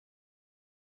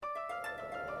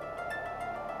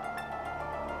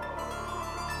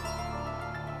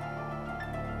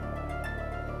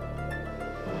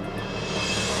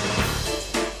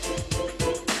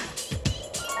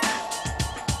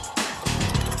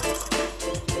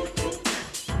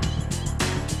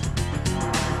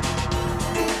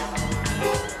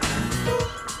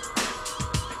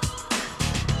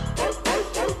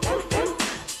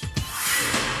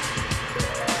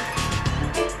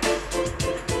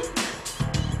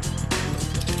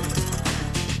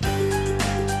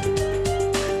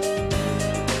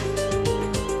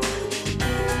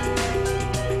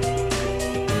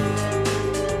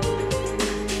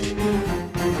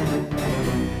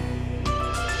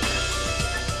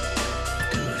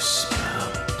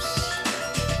Goosebumps.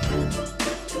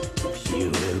 You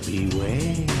will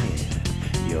beware.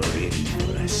 You're in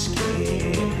for a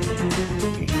scare.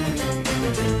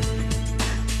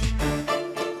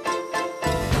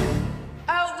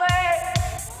 Outlet!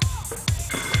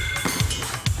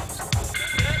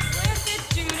 Get with it,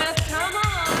 Judith. Come on.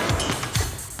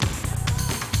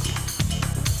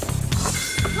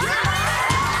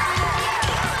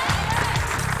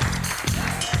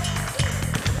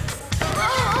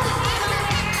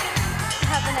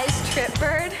 Have a nice trip,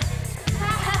 Bird.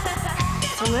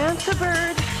 Samantha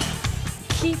Bird,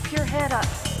 keep your head up.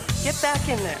 Get back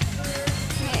in there.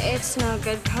 It's no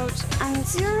good, Coach.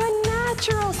 You're a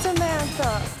natural,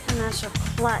 Samantha. A natural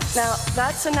klutz. Now,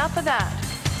 that's enough of that.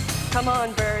 Come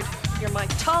on, Bird. You're my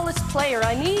tallest player.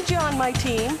 I need you on my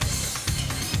team.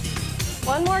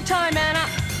 One more time, Anna.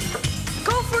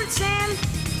 Go for it, Sam.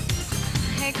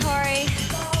 Hey, Corey.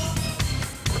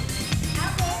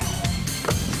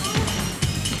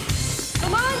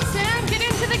 Come on, Sam, get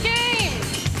into the game.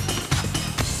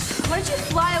 Why don't you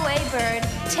fly away, Bird?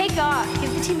 Take off.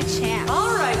 Give the team a chance.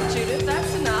 All right, Judith,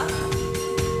 that's enough.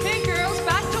 Okay, girls,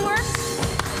 back to work.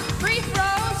 Free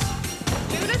throws.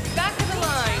 Judith, back to the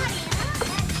line.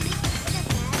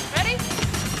 Ready?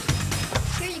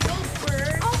 Here you go,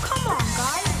 Bird. Oh, come on,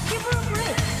 guys. Give her a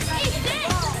break. Hey,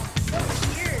 thanks. So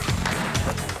weird.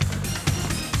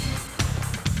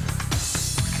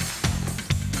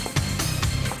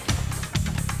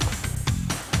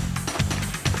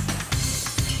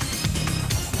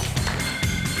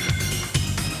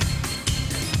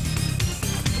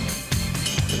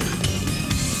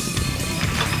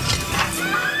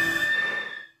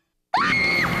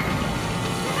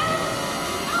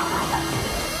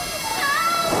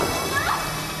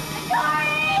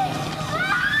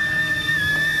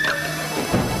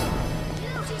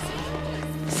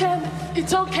 Sam,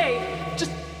 it's okay.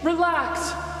 Just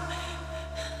relax.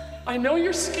 I know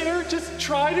you're scared. Just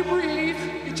try to breathe.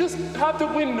 You just have the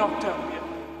wind knocked out of you.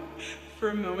 For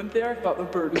a moment there, I thought the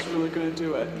bird was really going to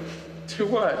do it. To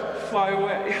what? Fly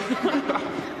away.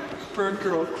 Bird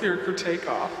girl cleared for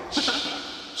takeoff.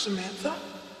 Samantha?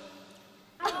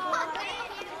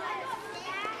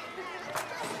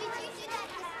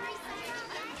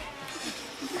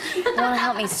 You want to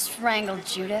help me strangle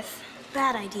Judith?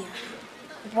 Bad idea.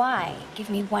 Why? Give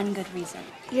me one good reason.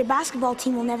 Your basketball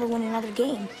team will never win another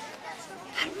game.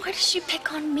 And why does she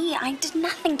pick on me? I did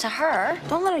nothing to her.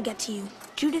 Don't let her get to you.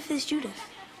 Judith is Judith.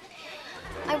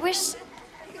 I wish...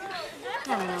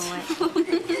 I don't know what.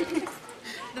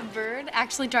 The bird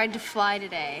actually tried to fly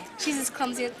today. She's as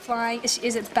clumsy at flying as she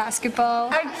is at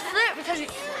basketball. I flipped because you...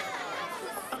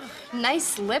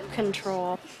 Nice lip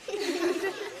control.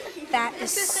 That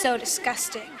is so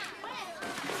disgusting.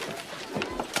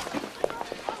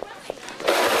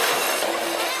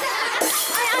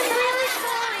 I'm really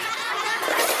sorry.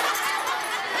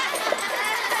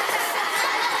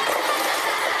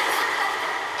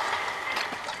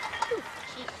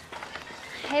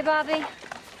 Hey, Bobby.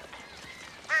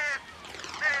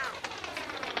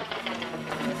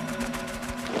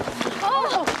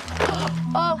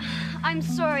 Oh, I'm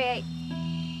sorry.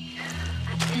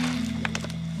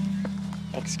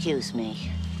 Excuse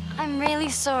me. I'm really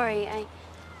sorry.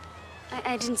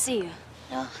 I didn't see you.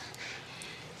 No,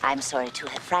 I'm sorry to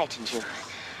have frightened you.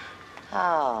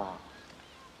 Oh.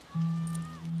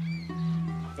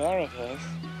 There it is.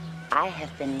 I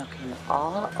have been looking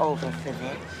all over for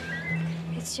this.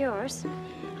 It's yours.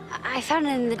 I found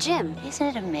it in the gym. Isn't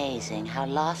it amazing how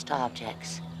lost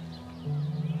objects,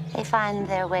 they find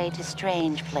their way to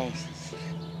strange places?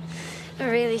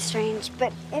 Really strange,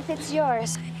 but if it's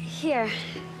yours, here.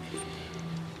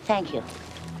 Thank you.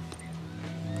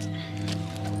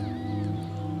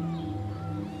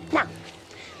 Now,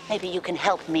 maybe you can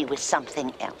help me with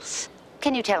something else.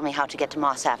 Can you tell me how to get to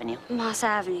Moss Avenue? Moss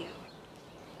Avenue.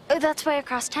 Oh, that's way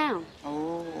across town.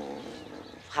 Oh,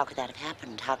 how could that have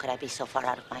happened? How could I be so far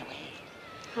out of my way?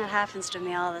 That happens to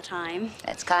me all the time.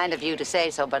 It's kind of you to say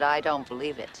so, but I don't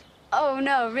believe it. Oh,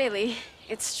 no, really.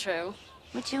 It's true.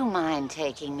 Would you mind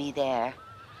taking me there?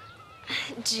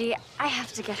 Gee, I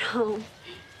have to get home.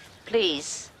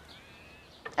 Please.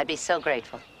 I'd be so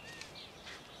grateful.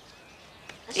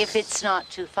 If it's not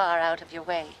too far out of your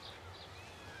way.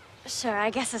 Sure, I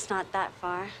guess it's not that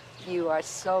far. You are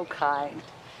so kind.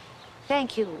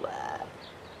 Thank you,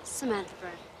 Samantha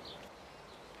Bird.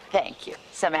 Thank you,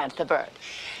 Samantha Bird.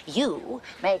 You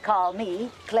may call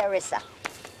me Clarissa.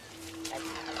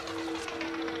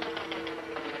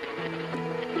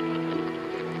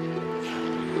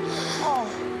 Oh,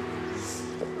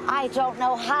 I don't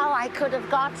know how I could have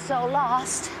got so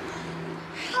lost.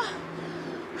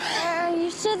 Are you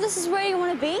sure sure this is where you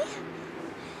want to be?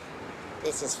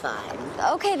 This is fine.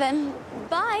 Okay, then.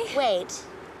 Bye. Wait.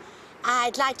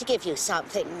 I'd like to give you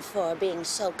something for being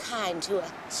so kind to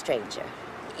a stranger.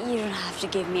 You don't have to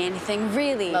give me anything,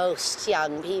 really. Most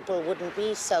young people wouldn't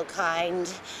be so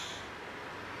kind.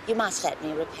 You must let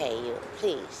me repay you,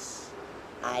 please.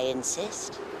 I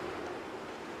insist.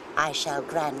 I shall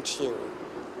grant you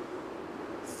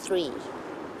 3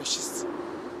 wishes.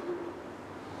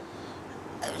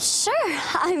 Sure.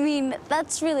 I mean,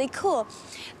 that's really cool.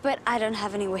 But I don't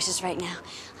have any wishes right now.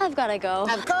 I've got to go.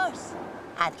 Of course.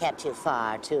 I've kept you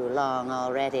far too long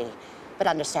already. But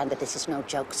understand that this is no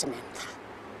joke, Samantha.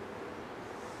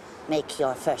 Make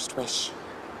your first wish.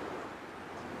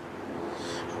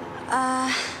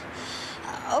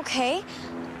 Okay.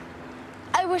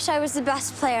 I wish I was the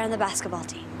best player on the basketball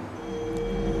team.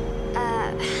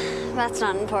 That's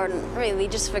not important. Really,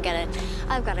 just forget it.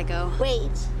 I've got to go. Wait.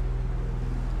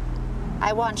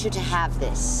 I want you to have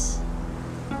this.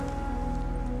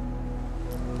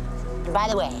 And by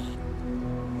the way,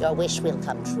 your wish will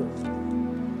come true.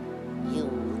 You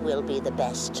will be the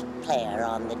best player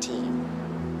on the team.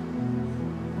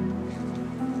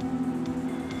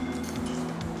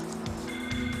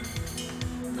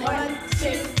 One,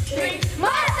 two, three,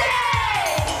 Marcy!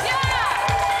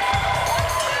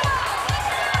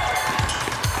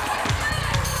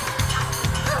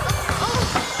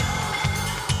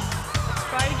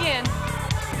 Try it again.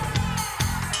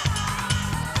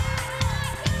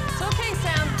 It's okay,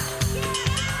 Sam.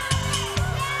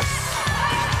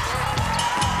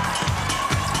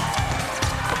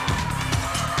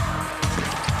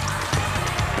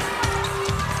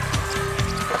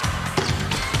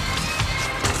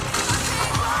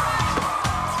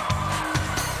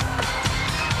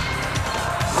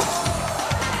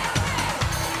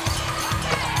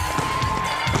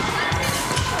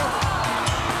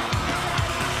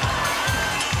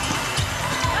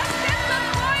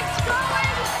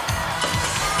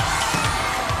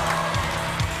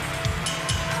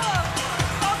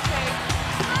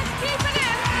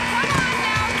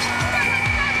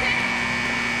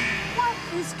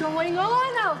 Going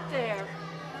on out there?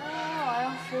 Oh, I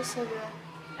don't feel so good.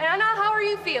 Anna, how are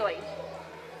you feeling?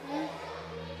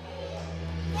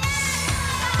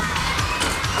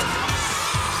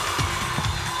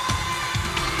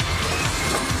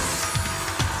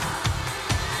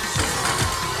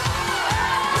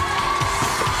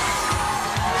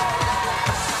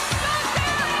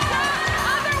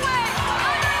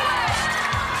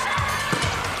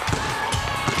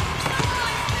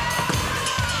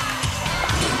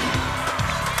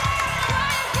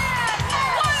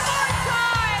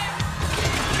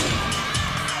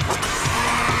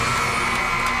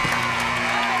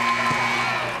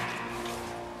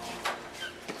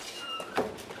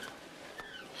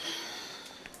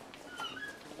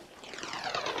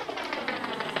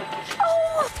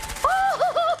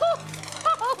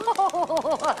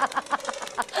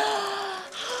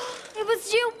 It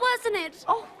was you, wasn't it?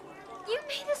 Oh, you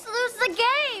made us lose the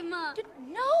game.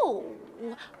 No,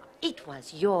 it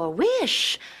was your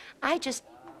wish. I just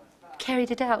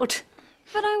carried it out.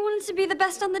 But I wanted to be the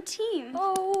best on the team.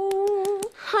 Oh.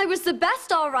 I was the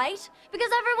best, all right,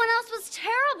 because everyone else was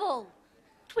terrible.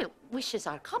 Well, wishes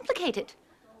are complicated.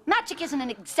 Magic isn't an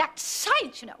exact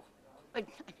science, you know. I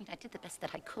mean, I did the best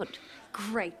that I could.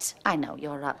 Great. I know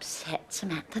you're upset,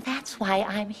 Samantha. That's why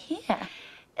I'm here.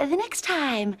 The next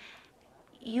time,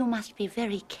 you must be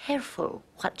very careful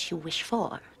what you wish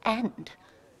for and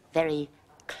very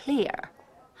clear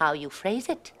how you phrase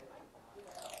it.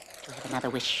 Do you have another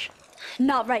wish?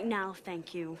 Not right now,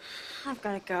 thank you. I've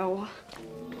got to go.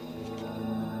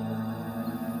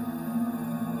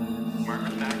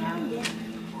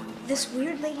 This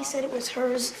weird lady said it was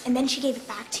hers, and then she gave it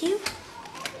back to you?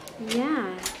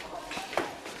 Yeah.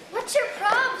 What's your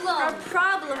problem? Our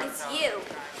problem is you.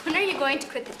 When are you going to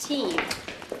quit the team?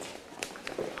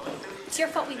 It's your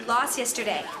fault we lost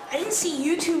yesterday. I didn't see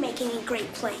you two making any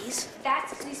great plays. That's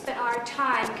because we spent our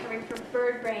time covering for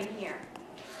Bird Brain here.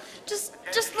 Just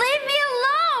leave me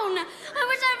alone! I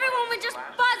wish everyone would just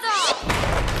buzz off!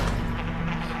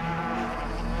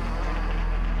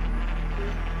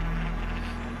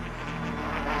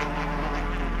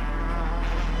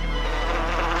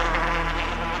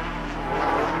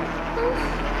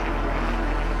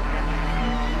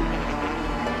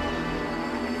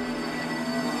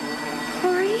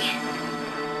 Corey?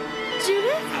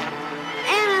 Judith?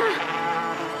 Anna?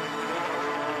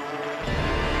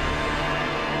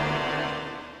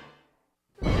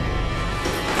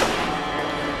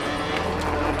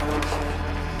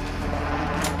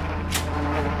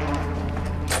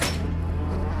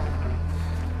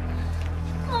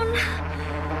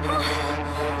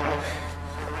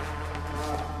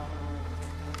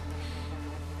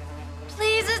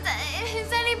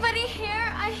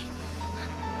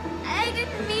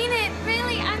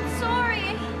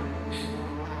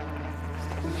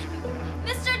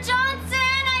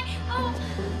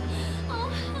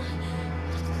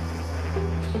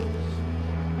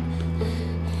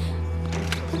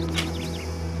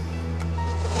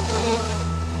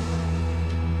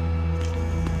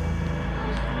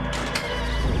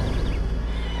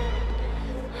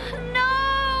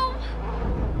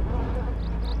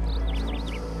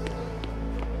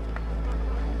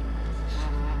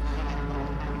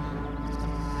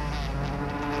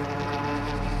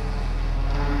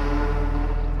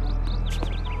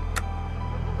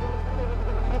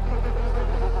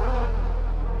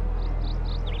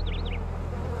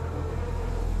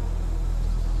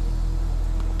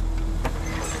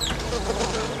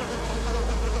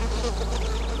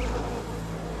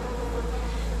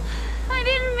 I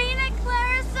didn't mean it,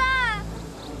 Clarissa!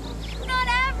 Not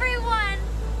everyone!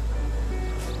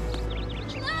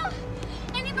 Hello?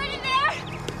 Anybody there?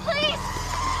 Please!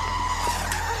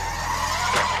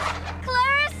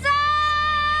 Clarissa!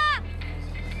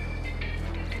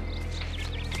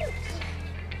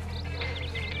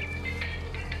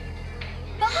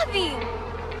 Bobby!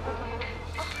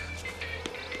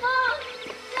 Mom!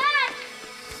 Dad!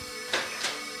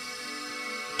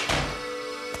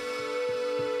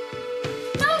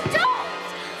 No, don't!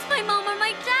 My mom or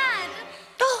my dad!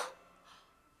 Oh!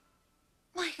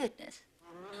 My goodness.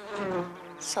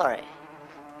 Sorry.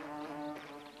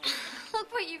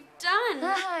 Look what you've done.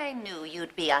 I knew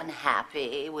you'd be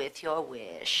unhappy with your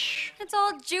wish. It's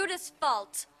all Judith's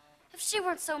fault. If she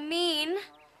weren't so mean.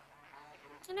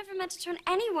 I never meant to turn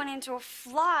anyone into a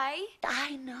fly.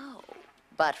 I know.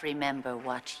 But remember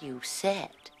what you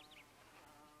said.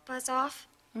 Buzz off?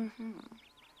 Mm-hmm.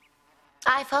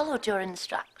 I followed your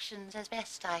instructions as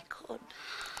best I could.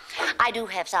 I do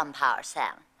have some power,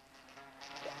 Sam.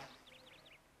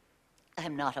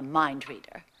 I'm not a mind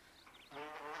reader.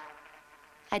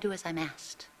 I do as I'm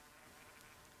asked.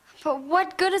 But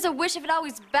what good is a wish if it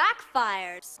always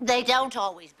backfires? They don't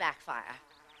always backfire.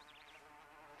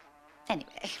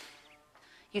 Anyway,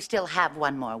 you still have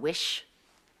one more wish.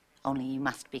 Only you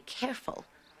must be careful.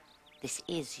 This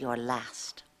is your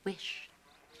last wish.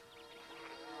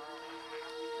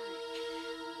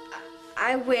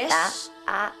 I wish...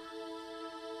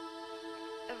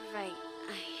 Right.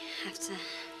 I have to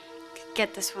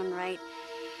get this one right.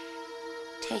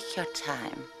 Take your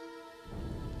time.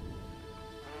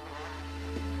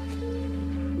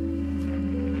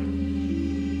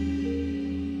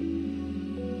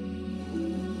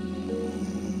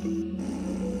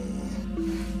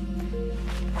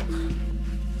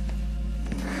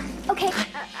 Okay,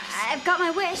 I've got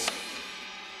my wish.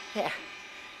 There.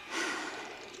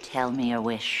 Tell me your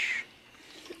wish.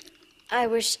 I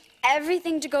wish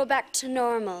everything to go back to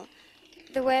normal,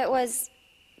 the way it was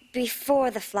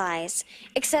before the flies,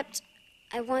 except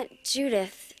I want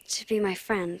Judith to be my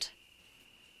friend.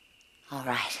 All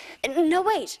right. No,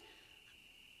 wait.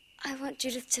 I want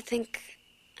Judith to think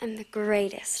I'm the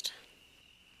greatest.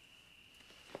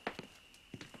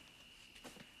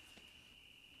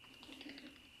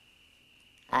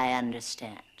 I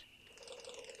understand.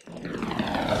 Who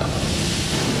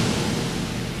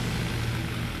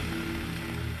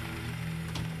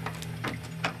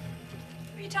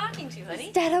are you talking to, honey?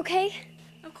 Is Dad okay?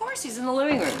 Of course, he's in the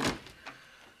living room.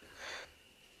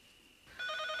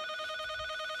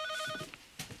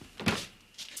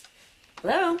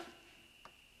 Hello?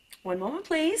 One moment,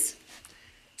 please.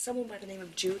 Someone by the name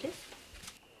of Judith?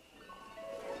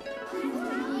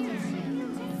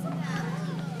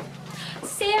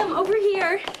 Sam, over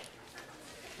here.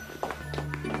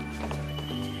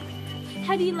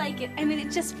 How do you like it? I made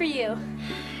it just for you.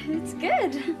 It's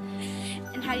good.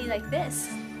 And how do you like this?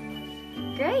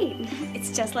 Great.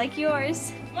 It's just like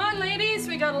yours. Come on, ladies,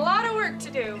 we got a lot of work to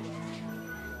do.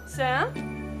 Sam?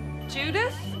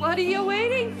 Judith? What are you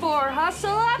waiting for?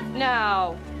 Hustle up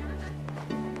now.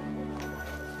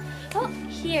 Oh,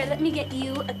 here, let me get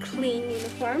you a clean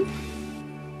uniform.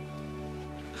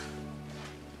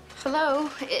 Hello.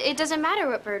 It doesn't matter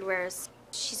what Bird wears.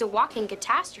 She's a walking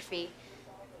catastrophe.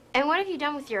 And what have you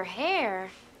done with your hair?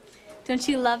 Don't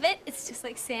you love it? It's just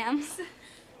like Sam's.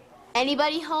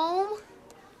 Anybody home?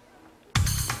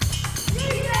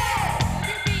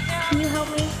 Can you help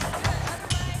me?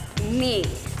 Me.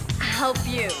 Help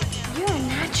you. You're a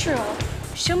natural.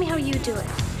 Show me how you do it.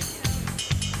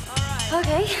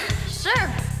 Okay, sure.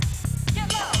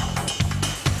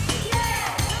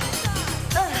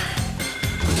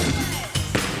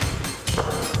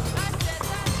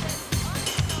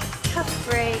 Tough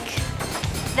break.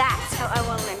 That's how I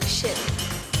want to learn to shoot.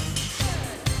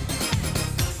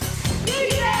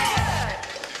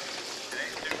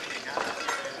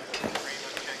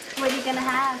 What are you gonna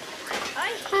have?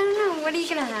 I don't know. What are you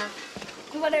gonna have?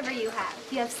 Whatever you have.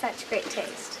 You have such great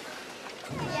taste.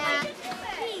 Yeah.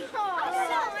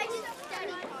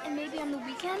 And maybe on the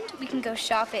weekend we can go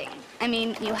shopping. I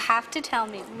mean, you have to tell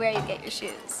me where you get your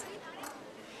shoes.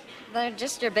 They're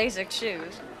just your basic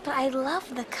shoes. But I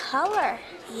love the color.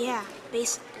 Yeah,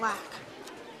 basic black.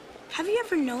 Have you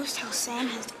ever noticed how Sam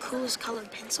has the coolest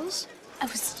colored pencils? I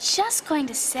was just going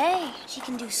to say. She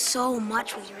can do so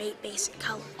much with your 8 basic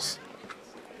colors.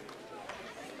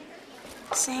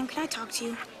 Sam, can I talk to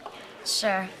you?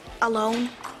 Sure. Alone?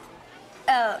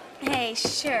 Oh, hey,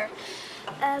 sure.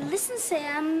 Listen,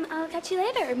 Sam, I'll catch you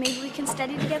later. Maybe we can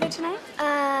study together tonight?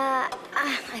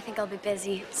 I think I'll be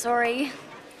busy. Sorry.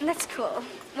 That's cool.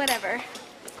 Whatever.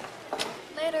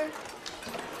 Later.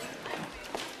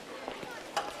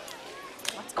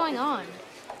 What's going on?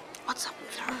 What's up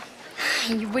with her?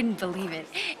 You wouldn't believe it.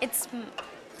 It's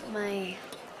my...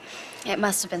 It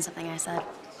must have been something I said.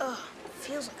 Ugh,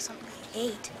 feels like something I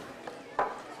ate.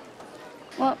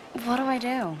 Well, what do I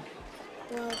do?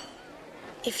 Well,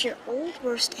 if your old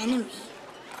worst enemy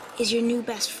is your new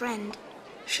best friend,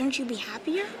 shouldn't you be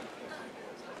happier?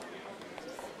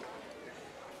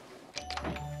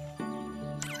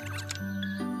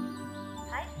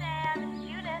 Hi, Sam. It's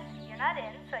Judith. You're not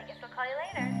in, so I guess I'll call you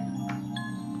later.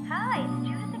 Hi, it's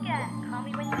Judith again. Call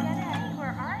me when you get in. Hey,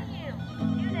 where are you?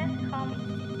 Judith, call me.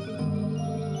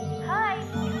 Hi,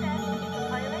 it's Judith. I'll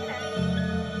call you later.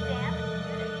 Sam,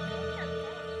 it's Judith.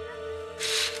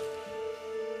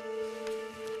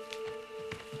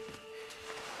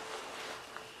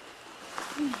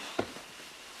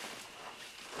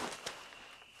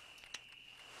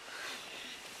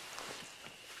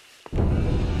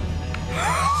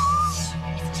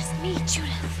 It's just me,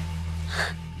 Judith.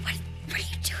 What are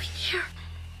you doing here?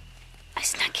 I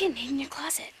snuck in your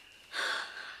closet.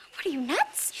 What are you,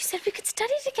 nuts? You said we could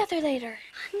study together later.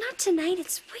 Not tonight.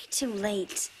 It's way too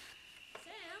late.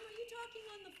 Sam, are you talking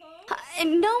on the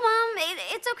phone? No, Mom.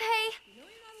 It's okay. You know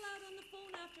you're not allowed on the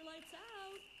phone after lights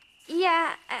out.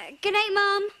 Yeah. Good night,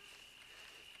 Mom.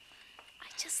 I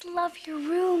just love your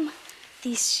room.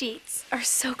 These sheets are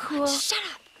so cool. Shut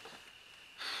up.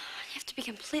 You have to be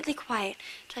completely quiet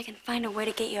till I can find a way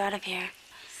to get you out of here.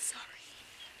 Sorry.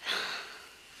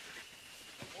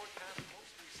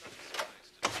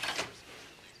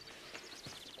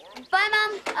 Bye,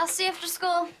 Mom. I'll see you after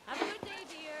school. Have a good day,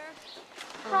 dear.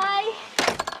 Hi.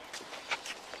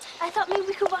 I thought maybe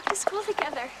we could walk to school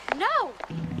together. No!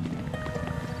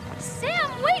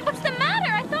 Sam, wait, what's the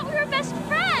matter? I thought we were best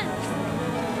friends.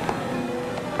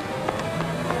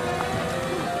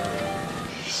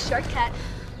 Shortcut.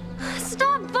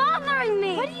 Stop bothering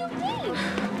me! What do you mean?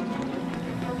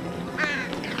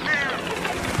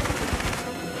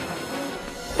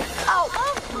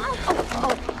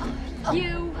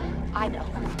 You.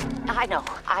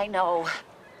 I know.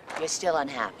 You're still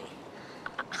unhappy.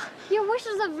 Your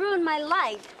wishes have ruined my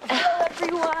life. Hello,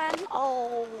 everyone.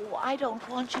 Oh, I don't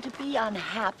want you to be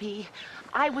unhappy.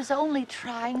 I was only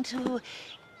trying to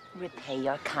repay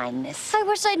your kindness. I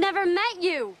wish I'd never met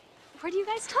you. What are you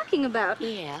guys talking about?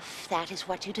 If that is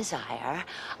what you desire,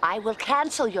 I will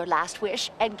cancel your last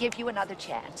wish and give you another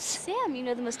chance. Sam, you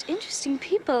know the most interesting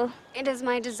people. It is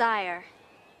my desire.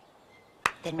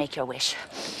 Then make your wish.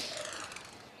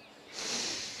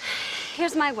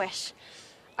 Here's my wish.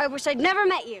 I wish I'd never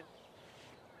met you.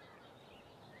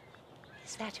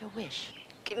 Is that your wish?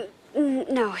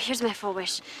 No, here's my full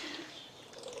wish.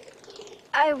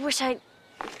 I wish I'd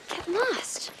get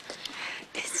lost.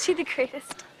 Is she the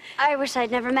greatest? I wish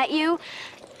I'd never met you.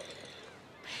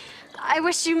 I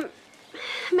wish you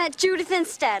met Judith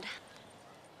instead.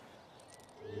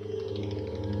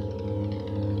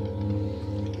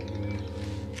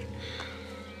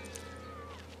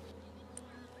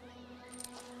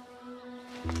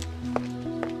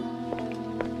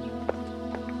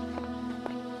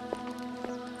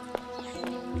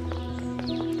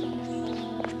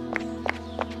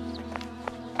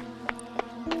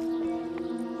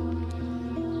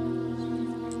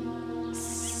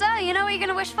 So, you know what you're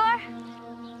gonna wish for?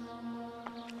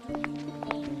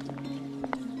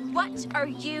 What are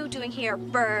you doing here,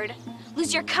 bird?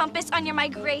 Lose your compass on your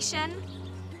migration?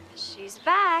 She's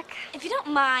back. If you don't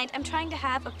mind, I'm trying to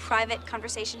have a private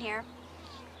conversation here.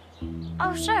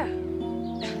 Oh, sure.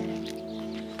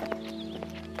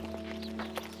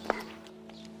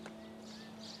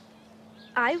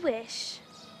 I wish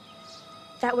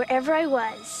that wherever I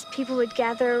was, people would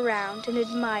gather around and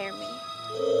admire me.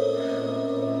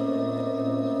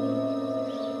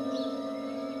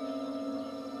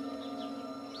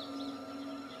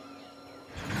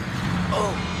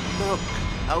 Oh, look,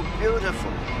 how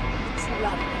beautiful. It's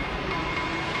lovely.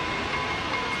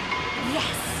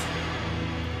 Yes!